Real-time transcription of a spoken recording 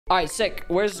All right, sick.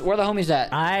 Where the homies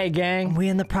at? Alright, gang. We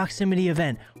in the proximity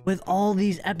event with all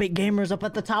these epic gamers up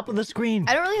at the top of the screen.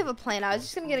 I don't really have a plan. I was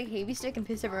just gonna get a KB stick and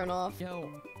piss everyone off.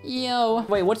 Yo.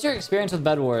 Wait, what's your experience with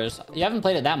Bed Wars? You haven't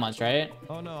played it that much, right?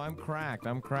 Oh no, I'm cracked.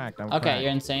 I'm cracked. Okay,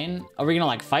 you're insane. Are we gonna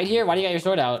like fight here? Why do you got your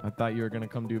sword out? I thought you were gonna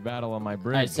come do battle on my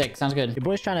bridge. All right, sick. Sounds good. Your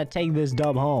boy's trying to take this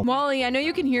dub home. Wally, I know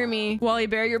you can hear me.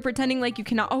 Wallibear, you're pretending like you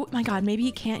cannot. Oh my god, maybe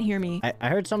he can't hear me. I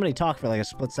heard somebody talk for like a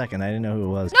split second. I didn't know who it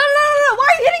was. No, no, no, no, no. Why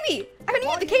are you hitting me? I'm gonna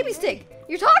use the KB stick.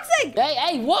 You're toxic.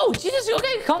 Hey, whoa, Jesus,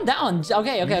 okay, calm down.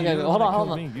 Okay, hold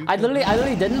on. I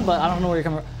literally didn't, but I don't know where you're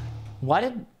coming from. Why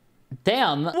did,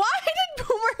 damn. Why did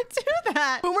Boomer do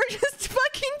that? Boomer just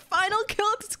fucking final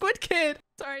killed Squid Kid.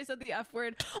 Sorry, I said the F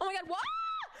word. Oh my god, what?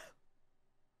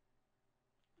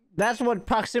 That's what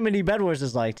Proximity Bedwars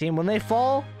is like, team. When they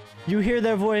fall, you hear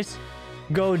their voice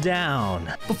go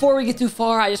down. Before we get too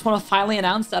far, I just want to finally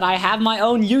announce that I have my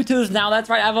own YouTubes now. That's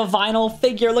right, I have a vinyl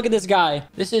figure. Look at this guy.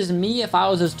 This is me if I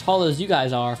was as tall as you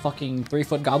guys are, fucking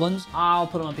 3-foot goblins. I'll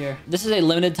put them up here. This is a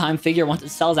limited time figure. Once it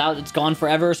sells out, it's gone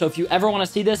forever. So if you ever want to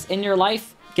see this in your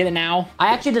life, get it now. I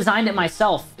actually designed it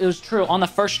myself. It was true. On the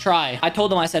first try, I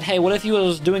told them, I said, hey, what if he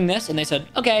was doing this? And they said,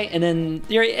 okay. And then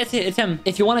it's him.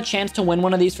 If you want a chance to win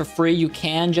one of these for free, you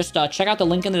can. Just check out the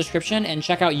link in the description and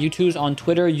check out YouTube's on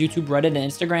Twitter, YouTube, Reddit, and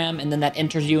Instagram. And then that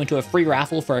enters you into a free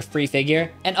raffle for a free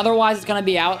figure. And otherwise, it's going to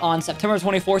be out on September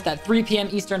 24th at 3 p.m.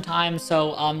 Eastern time.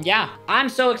 So, yeah, I'm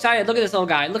so excited. Look at this little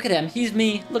guy. Look at him. He's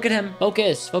me. Look at him.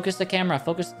 Focus the camera.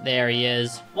 Focus. There he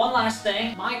is. One last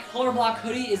thing. My color block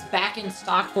hoodie is back in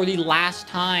stock for the last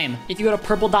time. If you go to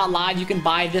purple.live, you can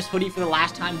buy this hoodie for the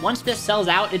last time. Once this sells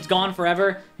out, it's gone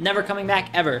forever, never coming back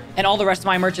ever. And all the rest of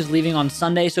my merch is leaving on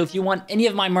Sunday. So if you want any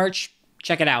of my merch,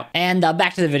 check it out. And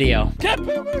back to the video. Get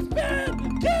Boomer's bed!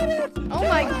 Get it! Oh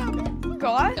my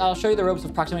god. I'll show you the ropes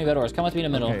of Proximity Bedwars. Come with me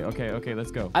in the middle. Okay, let's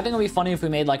go. I think it would be funny if we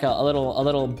made like a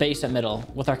little base at middle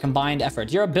with our combined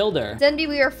efforts. You're a builder. Zenby,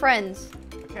 we are friends.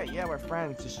 Okay, yeah, we're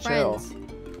friends. Just Friends. chill.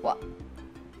 What?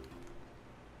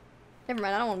 Never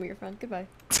mind, I don't want to be your friend. Goodbye.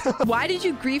 Why did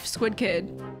you grief Squid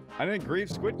Kid? I didn't grieve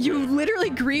Squid Kid. You literally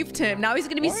griefed him. Now he's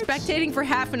gonna be spectating for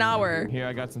half an hour. Here,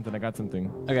 I got something.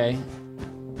 Okay.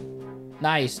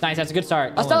 Nice. That's a good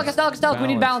start. Astelic, we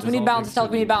need balance.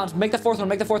 Astelic, we need balance. Make the fourth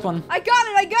one. I got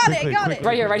it.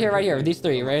 Right here. These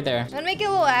three, right there. I'm gonna make it a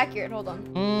little accurate. Hold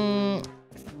on.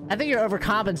 I think you're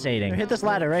overcompensating. Hit this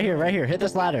ladder right here. Hit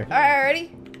this ladder. All right,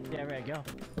 ready? Yeah, right, go.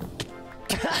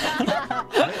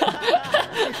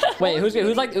 Wait, who's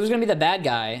gonna be the bad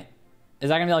guy? Is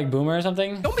that gonna be like Boomer or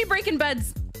something? Don't be breaking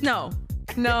beds. No.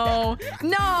 No. Yo!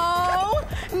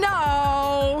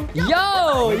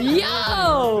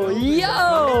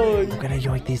 I'm gonna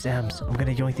yoink these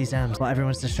M's while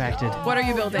everyone's distracted. What are you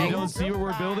You building? don't see what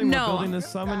we're building? No. We're building the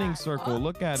summoning circle.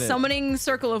 Look at it. Summoning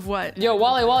circle of what? Yo,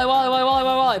 Wally.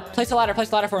 Place a ladder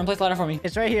for me.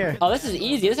 It's right here. Oh, this is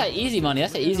easy. This is easy money.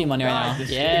 That's easy money right now.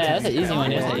 Yeah, that's easy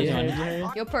money.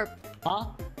 Yo, Perp. Huh?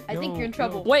 I think you're in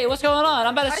trouble. Wait, what's going on?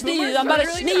 I'm about to sneeze. I'm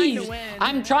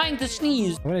trying to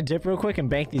sneeze. I'm gonna dip real quick and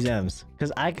bank these M's.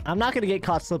 Because I'm not gonna get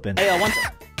caught slipping. Hey,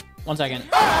 one second.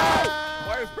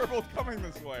 Why is Purple coming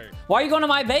this way? Why are you going to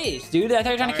my base, dude? I thought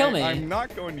you were trying to kill me. I'm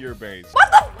not going to your base.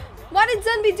 What the? Why did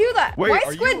Zenby do that? Wait, Why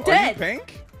is Squid dead? Are you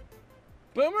Pink?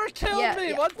 Boomer killed me.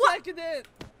 Yeah. One second in.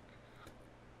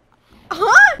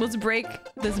 Huh? Let's break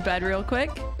this bed real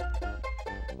quick.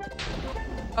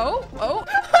 Oh.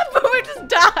 Boomer just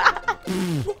died.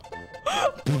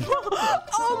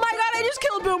 Oh my god, I just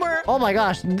killed Boomer. Oh my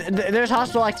gosh, there's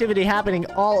hostile activity happening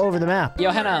all over the map.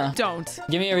 Yo, Hannah. Don't.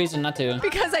 Give me a reason not to.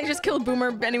 Because I just killed Boomer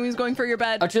and he was going for your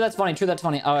bed. Oh, true, that's funny. Who do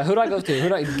I go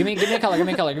to? Give me a color.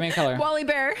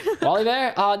 Wallibear.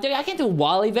 Wallibear? Oh, dude, I can't do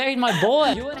Wallibear. He's my boy.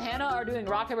 You and Hannah are doing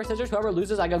rock, paper, scissors. Whoever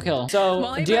loses, I go kill.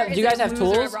 So, do you guys have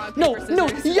tools? No.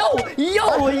 Yo.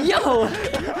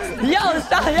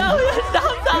 Stop.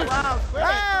 Wow,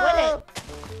 quit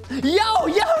it. Yo.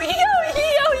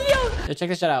 Check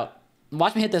this shit out.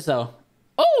 Watch me hit this, though.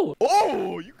 Oh.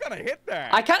 Oh, you kind of hit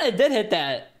that. I kind of did hit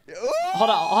that. Oh. Hold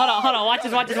on. Watch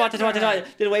this.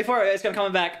 Dude, wait for it. It's gonna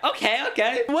come back.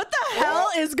 Okay. What the hell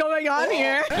is going on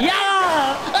here?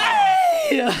 Yeah!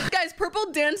 Hey! Guys,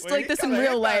 Purple danced like this in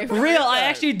real life. Real, I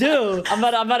actually do. I'm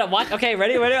about to watch. Okay,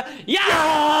 ready?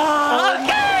 Yeah!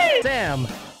 Okay! Sam.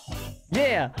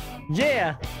 Yeah.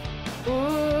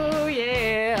 Ooh,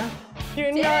 yeah. You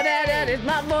know that is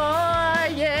my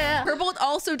boy, yeah. Purple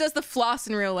also does the floss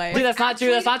in real life. Dude, that's not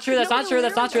true. That's not true.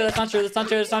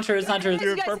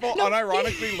 Dude, Purple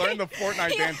unironically learned the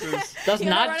Fortnite dances. That's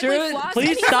not true.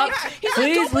 Please stop.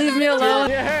 Please leave me alone.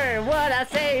 You heard what I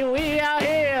say, we out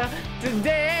here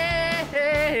today.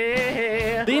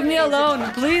 Leave me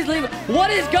alone. Please leave.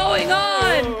 What is going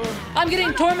on? I'm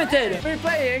getting tormented. We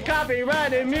playing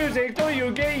copyrighted music till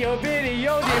you get your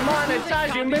video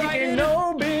demonetized. You making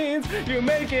no beans. You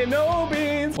making no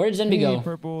beans. Where'd Zenby go?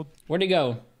 Purple. Where'd he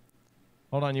go?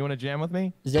 Hold on, you want to jam with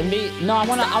me? Zenby? No, I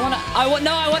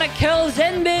wanna kill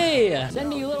Zenby.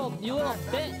 Zenby, you little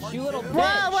bitch. You little bitch.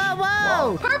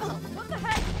 Whoa. Purple. What the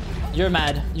heck? You're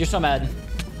mad. You're so mad.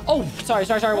 Oh, sorry.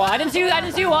 Well, I didn't see you. I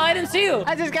didn't see you.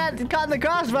 I just got caught in the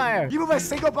crossfire. You move a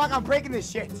single block, I'm breaking this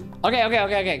shit.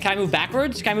 Okay. Can I move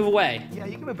backwards? Can I move away? Yeah,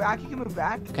 you can move back.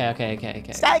 Okay.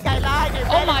 Psych, I lied.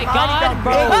 Oh my god,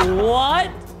 bro. What?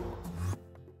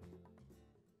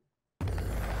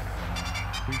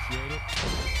 Appreciate it.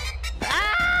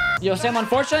 Yo, Sam,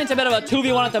 unfortunately, it's a bit of a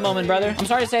 2v1 at the moment, brother. I'm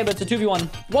sorry to say, but it's a 2v1.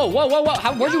 Whoa.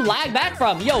 Where'd you lag back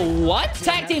from? Yo, what?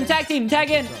 Tag team. Tag in,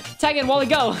 Wally,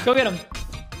 go. Go get him.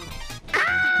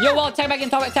 Yo, Wally, tag back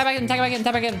in.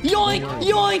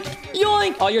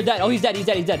 Yoink. Oh, you're dead. Oh, he's dead. He's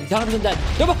 100% dead.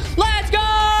 Let's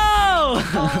go!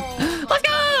 Let's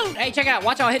go! Hey, check out.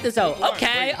 Watch how I hit this though.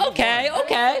 Okay.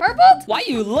 Purple? Why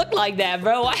you look like that,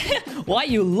 bro? Why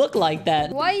you look like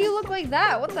that? Why you look like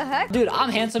that? What the heck? Dude, I'm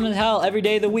handsome as hell every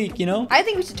day of the week, you know? I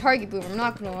think we should target Boomer. I'm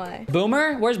not gonna lie.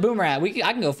 Boomer? Where's Boomer at? I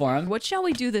can go for him. What shall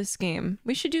we do this game?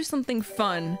 We should do something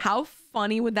fun. How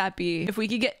funny would that be if we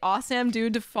could get Awesome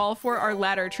Dude to fall for our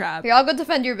ladder trap? Here, I'll go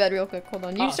defend your bed real quick. Hold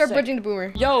on. You Oh, start sick. bridging to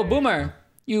Boomer. Yo, Boomer.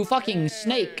 You fucking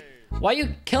snake. Why are you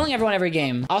killing everyone every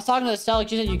game? I was talking to Astelic.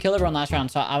 She said you killed everyone last round,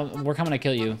 so we're coming to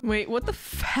kill you. Wait, what the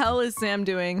hell is Sam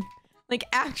doing? Like,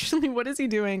 actually, what is he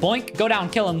doing? Boink. Go down.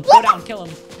 Kill him. Go down. Kill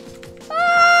him.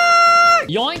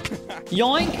 Yoink.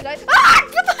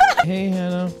 Hey,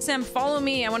 Hannah. Sam, follow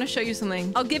me. I want to show you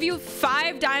something. I'll give you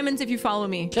 5 diamonds if you follow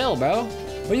me. Chill, bro.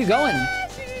 Where you going?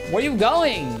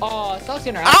 Oh, Astelic's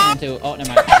getting her ass into. Oh,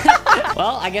 never mind.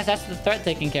 Well, I guess that's the threat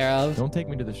taken care of. Don't take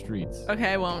me to the streets.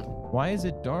 Okay, I won't. Why is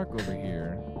it dark over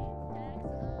here?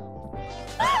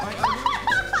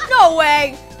 No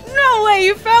way. No way.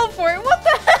 You fell for it. What the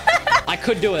heck? I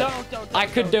could do it. I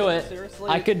could do it. Seriously?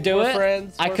 I could do it.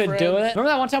 Friends. I could do it. Remember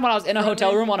that one time when I was in a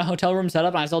hotel room on a hotel room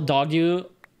setup and I still dogged you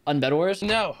on Bed Wars?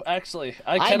 No, actually,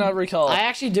 I cannot recall. I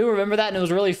actually do remember that and it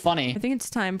was really funny. I think it's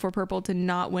time for Purple to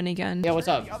not win again. Yeah, what's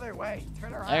up? The other way.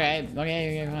 Turn around. All right.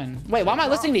 Okay, fine. Wait, why am I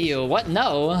listening to you? What?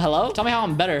 No. Hello? Tell me how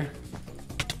I'm better.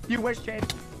 You wish, Jade.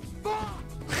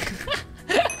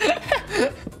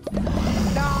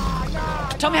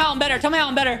 Tell me how I'm better.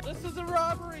 This is a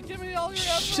robbery. Give me all your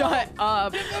Shut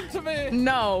up. Give them to me.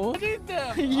 No. I need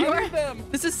them. You're- I need them.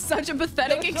 This is such a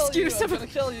pathetic I'm gonna kill excuse you. of. I'm gonna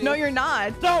kill you. No, you're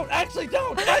not. Don't. Actually,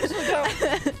 don't.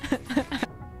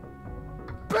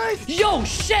 Yo,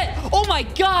 shit. Oh my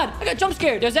god. I got jump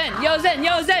scared. Yo, Zen.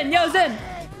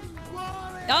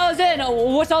 Oh, Zen.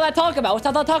 What's all that talk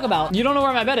about? You don't know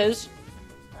where my bed is.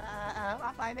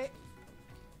 I'll find it.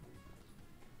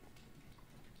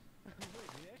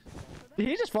 Did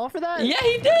he just fall for that? Yeah,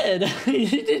 he did. He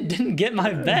didn't get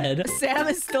my bed. Sam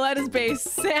is still at his base.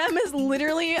 Sam is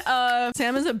literally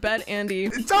Sam is a bed Andy.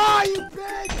 Die, you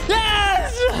bitch!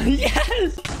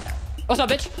 Yes! What's up,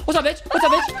 bitch?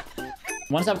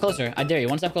 One step closer. I dare you.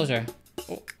 One step closer.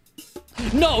 Oh.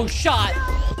 No shot.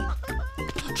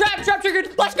 Trap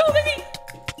triggered. Let's go, baby.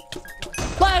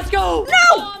 Let's go. No.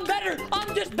 Oh, I'm better.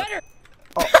 I'm just better.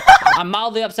 Oh. I'm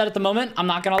mildly upset at the moment. I'm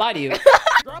not gonna lie to you.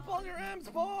 Drop all your M's,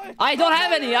 boy! I don't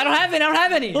have any.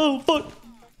 Oh, fuck.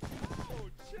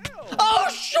 Oh,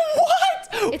 what?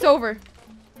 It's over.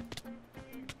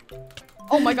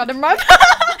 Oh my god, never mind.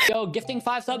 Yo, gifting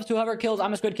 5 subs to whoever kills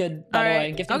I'm a Squid Kid, by the All way.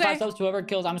 right. Gifting 5 subs to whoever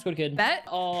kills I'm a Squid Kid. Bet?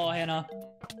 Oh, Hannah.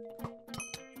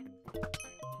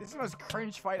 This is the most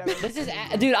cringe fight I've ever This is...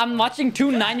 Dude, I'm watching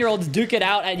 2 9-year-olds duke it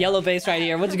out at Yellow Base right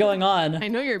here. What's going on? I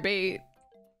know you're bait.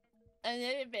 A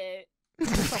little bit.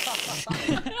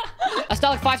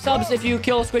 Astelic 5 subs if you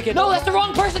kill Squid Kid. No, that's the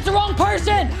wrong person. It's the wrong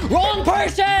person. Wrong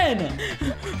person.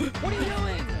 What are you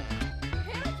doing?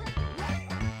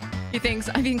 He thinks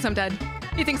I'm dead.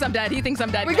 He thinks I'm dead.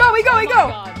 We go. Oh my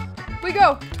God. We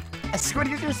go. I squid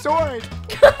use your sword!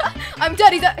 I'm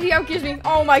dead. He outgives me.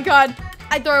 Oh my god.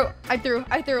 I threw. You're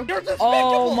despicable!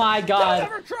 Oh my God. Don't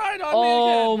ever try it on me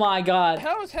Oh again! my God.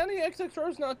 How is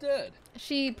Hannahxxrose not dead?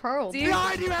 She pearled. See?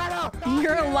 Behind you, Hannah!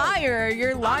 You're a liar.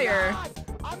 You're a liar.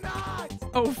 I'm not!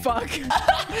 Oh fuck.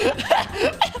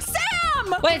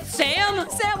 Sam! Wait, Sam?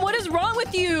 Sam, what is wrong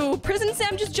with you? Prison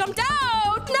Sam just jumped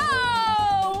out.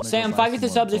 No! Sam, 5 Ether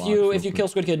subs if you kill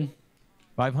Squid Kid.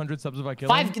 500 subs if I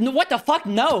kill him? 5? No, what the fuck?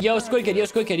 No. Yo, Squid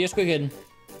Kid.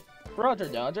 Roger,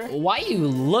 Dodger. Why you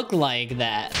look like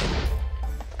that?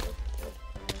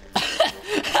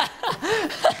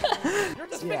 You're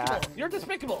despicable. You're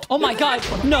despicable. Oh my god.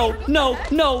 No.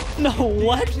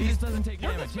 What? He just doesn't take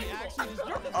damage. He actually just...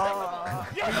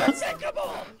 You're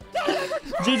despicable. Don't ever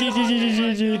try.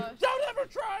 GG. Don't ever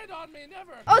try it on me.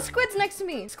 Never. Oh, Squid's next to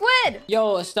me. Squid!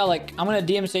 Yo, Astelic, I'm gonna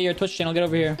DM say your Twitch channel. Get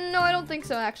over here. No, I don't think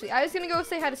so, actually. I was gonna go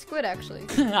say hi to Squid, actually.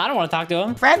 I don't want to talk to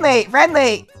him. Friendly.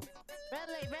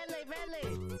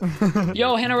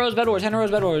 Yo, Hannahxxrose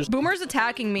Bedwars. Boomer's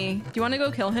attacking me. Do you want to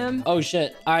go kill him? Oh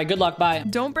shit. All right, good luck. Bye.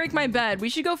 Don't break my bed. We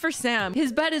should go for Sam.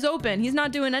 His bed is open. He's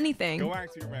not doing Go anything.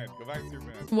 back to your bed. Go back to your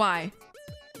bed. Why?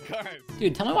 Guys.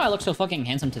 Dude, tell me why I look so fucking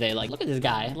handsome today. Like, look at this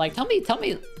guy. Like, tell me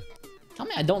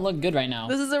I don't look good right now.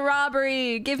 This is a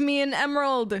robbery. Give me an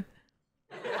emerald. All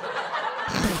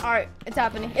right, it's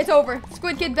happening. It's over.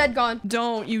 Squid Kid bed gone.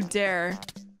 Don't you dare.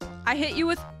 I hit you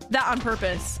with that on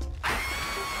purpose.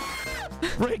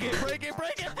 Break it.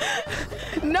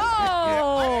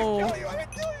 No!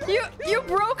 You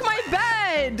broke my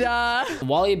bed!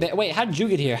 Wallibear. Wait, how did you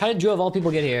get here? How did you of all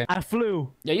people get here? I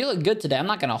flew. Yeah, you look good today. I'm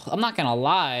not gonna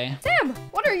lie. Sam,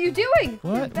 what are you doing?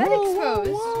 Your What? bed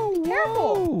exposed.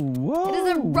 Careful. It is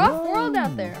a rough world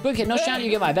out there. Good kid, no shot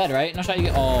you get my bed, right? No shot you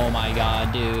get. Oh my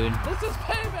god, dude. This is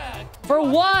payback. For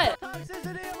what?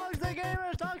 Toxicity amongst the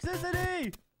gamers.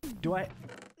 Toxicity. Do I?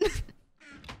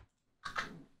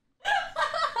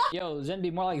 Yo, Zen be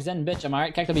more like Zen bitch, am I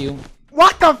right? Cactus you.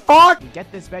 What the fuck? You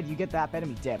get this bed, you get that bed,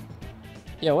 and we dip.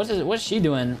 Yo, what's she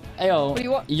doing? Ayo, What do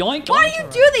you want? yoink. Why do you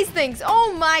do these things?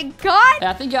 Oh my god! Hey,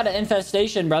 I think you got an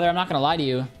infestation, brother. I'm not gonna lie to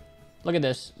you. Look at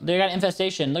this. They got an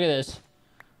infestation. Look at this.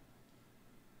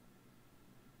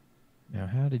 Now,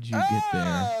 how did you get there?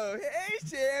 Oh, hey,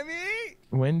 Sammy.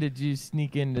 When did you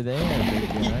sneak into there, big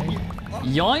guy?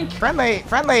 Yoink. Friendly.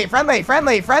 Friendly.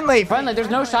 There's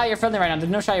no shot you're friendly right now. There's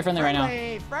no shot you're friendly right now.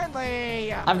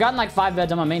 Friendly. I've gotten like 5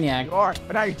 beds. I'm a maniac. You are,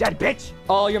 but now you're dead, bitch.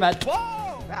 Oh, you're mad.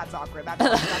 Whoa. That's awkward.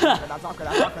 That's awkward.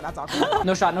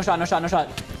 No shot.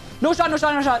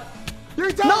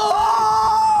 You're dead.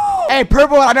 No. Hey,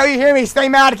 Purple, I know you hear me. Stay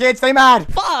mad, kid. Stay mad.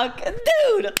 Fuck,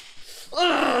 dude.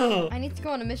 Ugh. I need to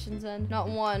go on a mission, Zen. Not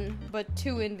 1, but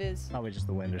 2 invis. Probably just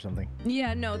the wind or something.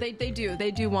 Yeah, no, they do.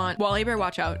 They do want. Wallibear,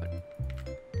 watch out.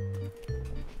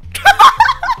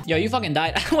 Yo, you fucking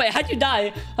died. Wait, how'd you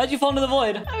die? How'd you fall into the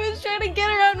void? I was trying to get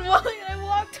around Wally and I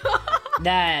walked off.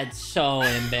 That's so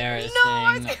embarrassing. No,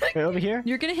 I was gonna... Wait, over here?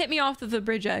 You're gonna hit me off of the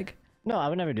bridge egg. No, I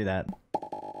would never do that.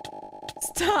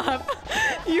 Stop.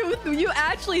 You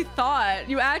actually thought.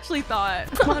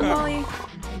 Come on, Wally.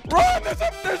 Run!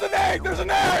 There's an egg! There's an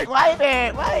egg!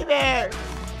 Wallibear.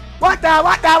 What the?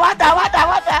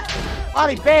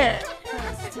 Wallibear.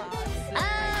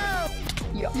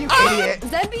 You idiot.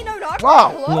 Zen be no doctor. Whoa.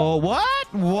 Hello? Whoa, what?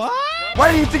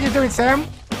 What do you think you're doing, Sam?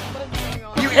 What is going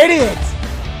on? You idiot.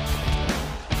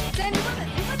 Zen, you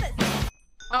win this.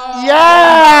 Oh.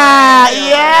 Yeah.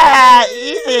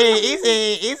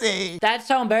 Easy. That's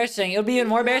so embarrassing. It would be even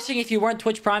more embarrassing if you weren't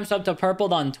Twitch Prime sub to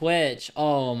Purpled on Twitch.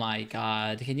 Oh my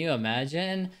god. Can you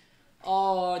imagine?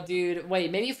 Oh, dude. Wait,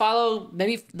 maybe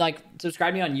like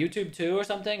subscribe me on YouTube too or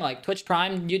something? Like Twitch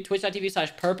Prime,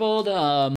 twitch.tv/Purpled.